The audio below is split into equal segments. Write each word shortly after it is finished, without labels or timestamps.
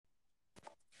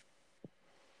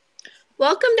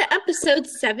Welcome to episode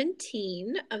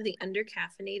 17 of the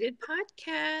Undercaffeinated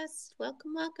podcast.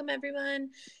 Welcome, everyone.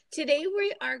 Today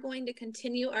we are going to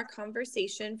continue our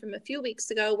conversation from a few weeks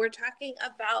ago. We're talking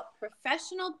about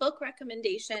professional book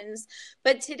recommendations,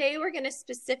 but today we're going to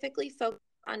specifically focus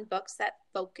on books that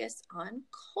focus on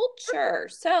culture.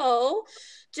 So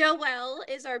Joelle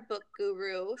is our book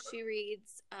guru. She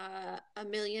reads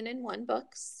 1,000,001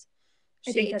 books.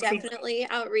 She definitely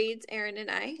outreads Erin and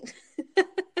I.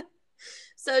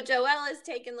 So Joelle has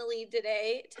taken the lead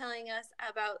today, telling us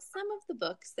about some of the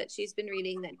books that she's been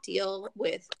reading that deal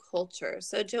with culture.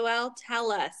 So Joelle,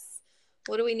 tell us,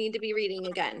 what do we need to be reading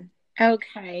again?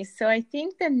 Okay, so I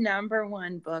think the number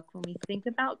one book when we think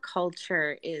about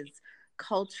culture is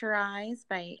Culturize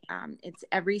by it's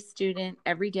Every Student,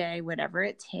 Every Day, Whatever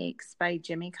It Takes by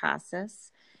Jimmy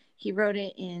Casas. He wrote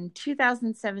it in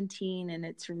 2017, and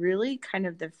it's really kind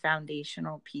of the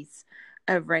foundational piece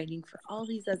of writing for all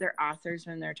these other authors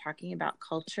when they're talking about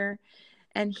culture.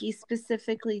 And he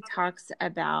specifically talks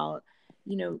about,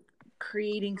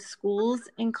 creating schools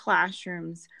and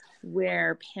classrooms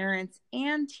where parents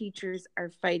and teachers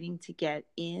are fighting to get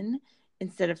in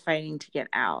instead of fighting to get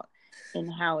out,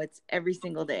 and how it's every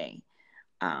single day.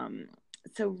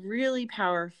 So really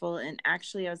powerful. And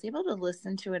actually, I was able to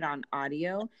listen to it on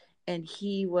audio, and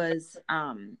he was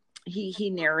he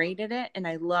narrated it, and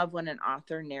I love when an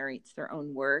author narrates their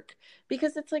own work,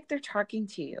 because it's like they're talking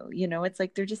to you. It's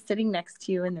like they're just sitting next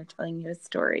to you and they're telling you a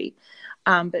story.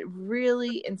 But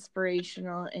really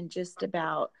inspirational, and just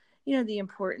about the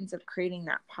importance of creating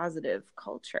that positive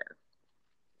culture.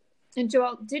 And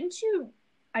Joelle,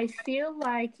 I feel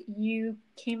like you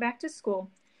came back to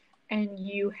school and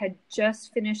you had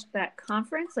just finished that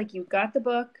conference, like you got the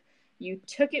book, you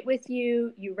took it with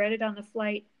you, you read it on the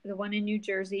flight, the one in New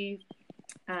Jersey,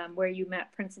 where you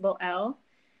met Principal L.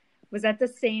 Was that the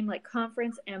same like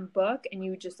conference and book, and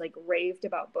you just like raved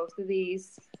about both of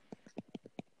these?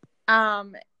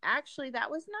 Actually,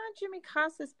 that was not Jimmy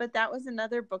Casas, but that was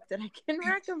another book that I can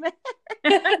recommend.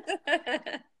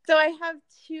 So I have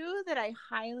two that I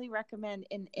highly recommend.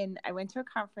 I went to a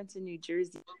conference in New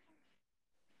Jersey.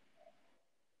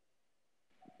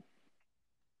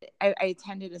 I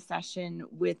attended a session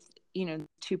with,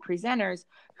 two presenters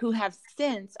who have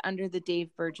since, under the Dave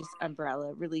Burgess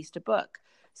umbrella, released a book.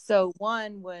 So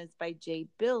one was by Jay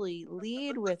Billy,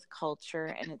 Lead with Culture,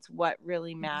 and it's what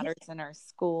really matters in our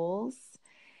schools.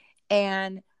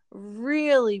 And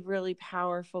really, really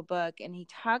powerful book. And he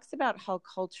talks about how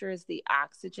culture is the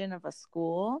oxygen of a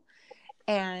school.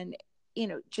 And,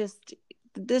 just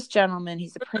this gentleman,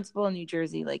 he's a principal in New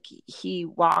Jersey. Like he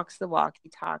walks the walk, he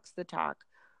talks the talk.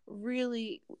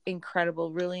 Really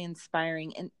incredible, really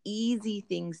inspiring, and easy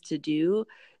things to do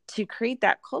to create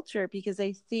that culture. Because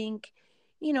I think,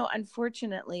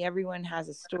 unfortunately, everyone has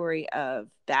a story of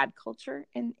bad culture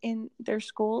in their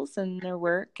schools and their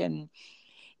work. And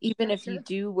even if you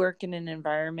do work in an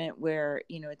environment where,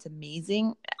 it's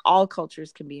amazing, all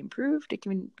cultures can be improved. It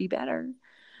can be better.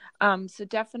 So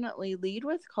definitely Lead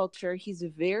with Culture. He's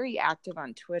very active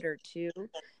on Twitter too.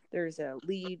 There's a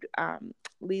Lead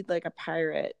Like a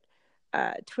Pirate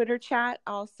Twitter chat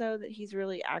also that he's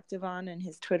really active on, and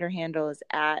his Twitter handle is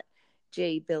at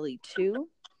JBilly2.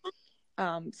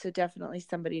 So definitely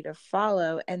somebody to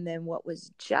follow. And then what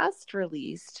was just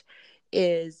released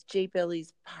is Jay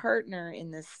Billy's partner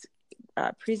in this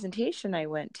presentation I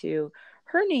went to.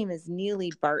 Her name is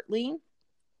Neely Bartley,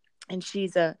 and she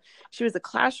was a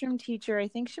classroom teacher. I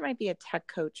think she might be a tech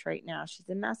coach right now. She's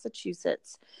in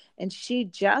Massachusetts, and she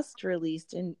just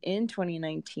released in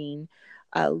 2019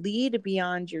 Lead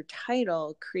Beyond Your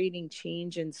Title, Creating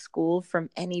Change in School from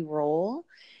Any Role.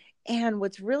 And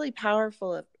what's really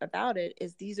powerful about it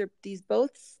is these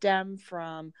both stem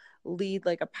from Lead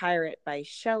Like a Pirate by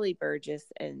Shelley Burgess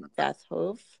and Beth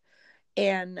Hove.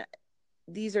 And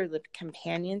these are the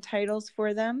companion titles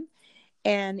for them.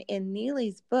 And in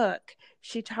Neely's book,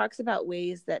 she talks about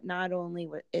ways that not only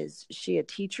is she a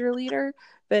teacher leader,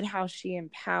 but how she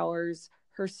empowers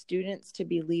her students to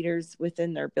be leaders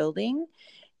within their building.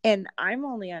 And I'm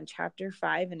only on chapter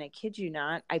 5, and I kid you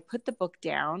not, I put the book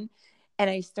down and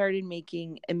I started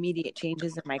making immediate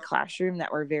changes in my classroom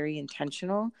that were very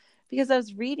intentional, because I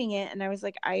was reading it and I was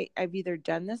like, I've either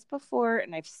done this before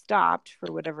and I've stopped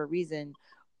for whatever reason,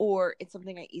 or it's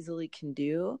something I easily can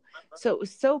do. So it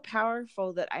was so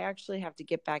powerful that I actually have to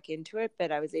get back into it,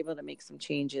 but I was able to make some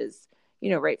changes,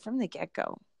 right from the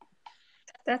get-go.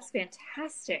 That's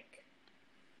fantastic.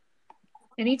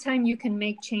 Anytime you can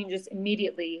make changes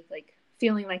immediately, like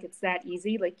feeling like it's that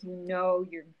easy, like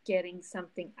you're getting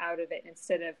something out of it,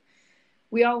 instead of,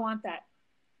 we all want that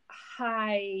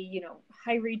high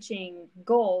reaching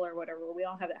goal or whatever. We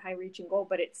all have that high reaching goal,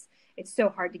 but it's so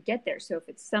hard to get there. So if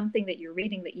it's something that you're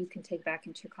reading that you can take back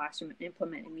into your classroom and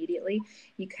implement immediately,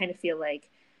 you kind of feel like,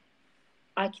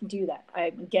 I can do that.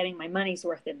 I'm getting my money's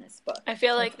worth in this book. I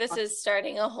feel like this is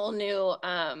starting a whole new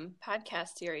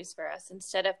podcast series for us.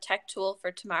 Instead of tech tool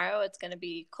for tomorrow, it's going to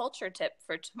be culture tip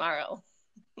for tomorrow.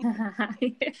 Yeah,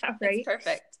 right. That's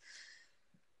perfect.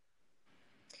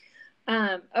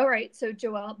 All right. So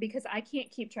Joelle, because I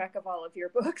can't keep track of all of your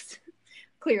books,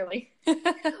 clearly,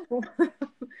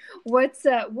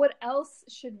 what else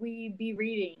should we be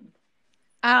reading?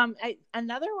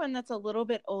 Another one that's a little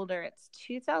bit older, it's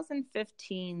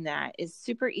 2015, that is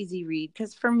super easy read.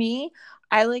 Because for me,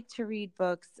 I like to read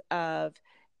books of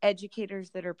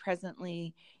educators that are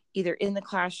presently either in the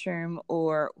classroom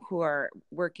or who are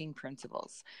working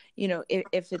principals.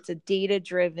 If it's a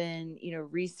data-driven,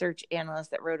 research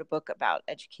analyst that wrote a book about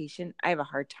education, I have a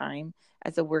hard time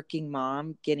as a working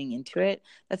mom getting into it.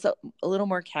 That's a little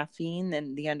more caffeine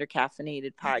than the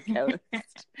undercaffeinated podcast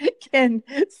can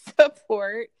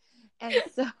support. And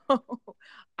so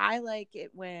I like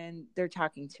it when they're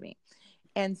talking to me.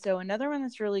 And so another one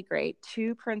that's really great,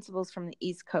 two principals from the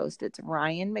East Coast. It's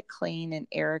Ryan McLean and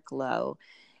Eric Lowe.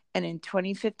 And in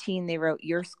 2015, they wrote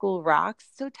Your School Rocks,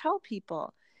 So Tell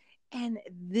People. And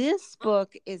this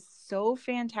book is so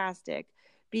fantastic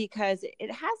because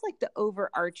it has like the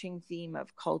overarching theme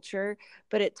of culture,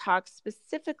 but it talks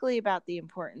specifically about the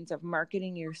importance of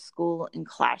marketing your school and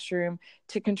classroom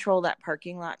to control that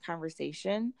parking lot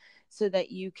conversation so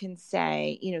that you can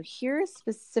say, here's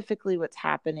specifically what's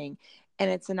happening. And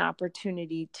it's an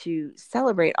opportunity to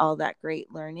celebrate all that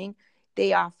great learning.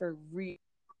 They offer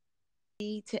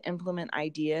to implement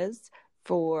ideas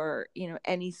for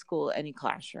any school, any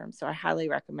classroom. So I highly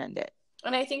recommend it.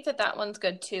 And I think that one's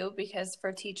good too, because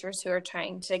for teachers who are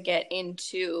trying to get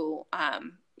into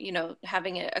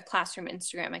having a classroom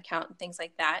Instagram account and things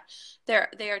like that,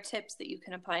 they are tips that you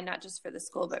can apply not just for the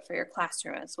school but for your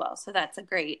classroom as well. So that's a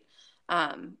great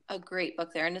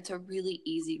book there, and it's a really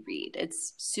easy read.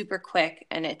 It's super quick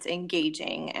and it's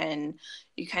engaging, and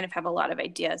you kind of have a lot of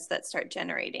ideas that start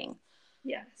generating.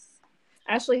 Yes.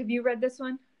 Ashley, have you read this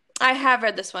one? I have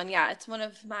read this one. Yeah, it's one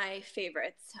of my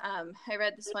favorites. I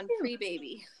read this one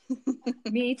pre-baby.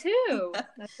 Me too.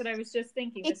 That's what I was just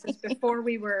thinking. This is before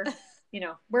we were,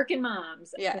 working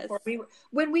moms. Yes.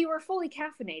 When we were fully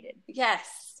caffeinated.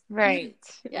 Yes. Right.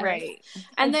 Yes. Right.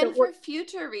 And then for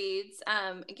future reads,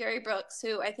 Gary Brooks,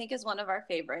 who I think is one of our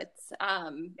favorites,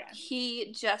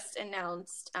 he just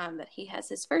announced that he has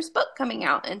his first book coming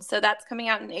out. And so that's coming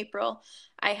out in April.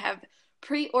 I have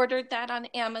pre-ordered that on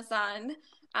Amazon.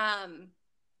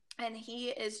 And he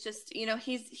is just,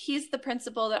 he's the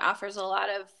principal that offers a lot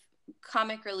of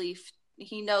comic relief.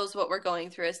 He knows what we're going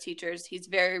through as teachers. He's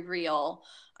very real.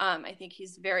 I think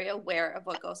he's very aware of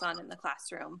what goes on in the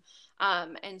classroom.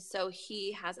 And so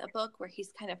he has a book where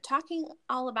he's kind of talking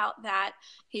all about that.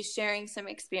 He's sharing some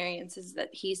experiences that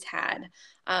he's had.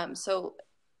 So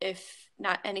if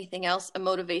not anything else, a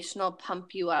motivational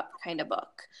pump you up kind of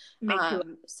book.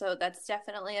 So that's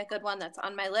definitely a good one. That's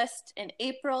on my list. In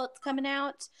April, it's coming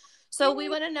out. So we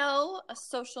want to know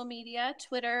social media,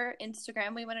 Twitter,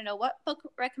 Instagram. We want to know what book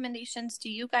recommendations do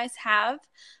you guys have?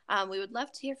 We would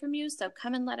love to hear from you. So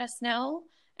come and let us know.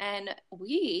 And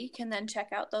we can then check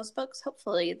out those books,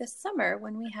 hopefully this summer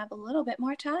when we have a little bit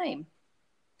more time.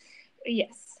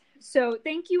 Yes. So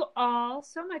thank you all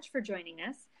so much for joining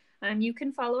us. You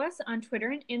can follow us on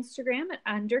Twitter and Instagram at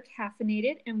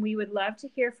Undercaffeinated, and we would love to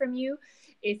hear from you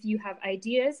if you have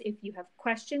ideas, if you have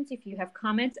questions, if you have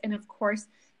comments, and of course,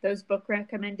 those book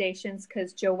recommendations,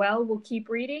 because Joelle will keep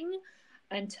reading,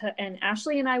 and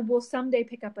Ashley and I will someday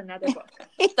pick up another book.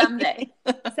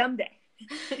 Someday.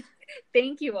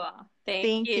 Thank you all.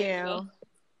 Thank you.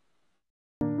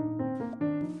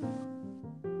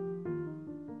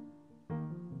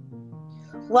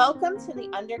 Welcome to the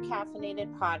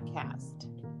Undercaffeinated Podcast,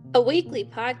 a weekly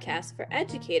podcast for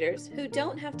educators who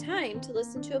don't have time to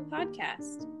listen to a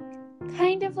podcast.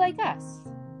 Kind of like us.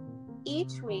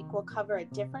 Each week we'll cover a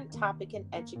different topic in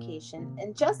education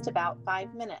in just about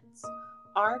 5 minutes.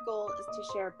 Our goal is to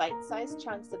share bite-sized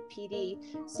chunks of PD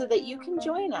so that you can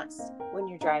join us when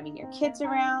you're driving your kids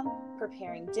around,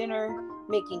 preparing dinner,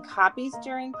 making copies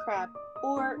during prep,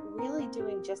 or really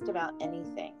doing just about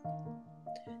anything.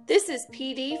 This is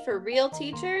PD for real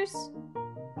teachers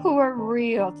who are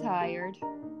real tired.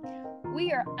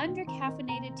 We are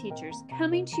undercaffeinated teachers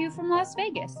coming to you from Las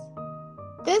Vegas.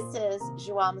 This is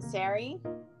Joelle Masseri,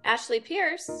 Ashley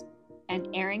Pierce, and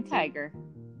Erin Kiger.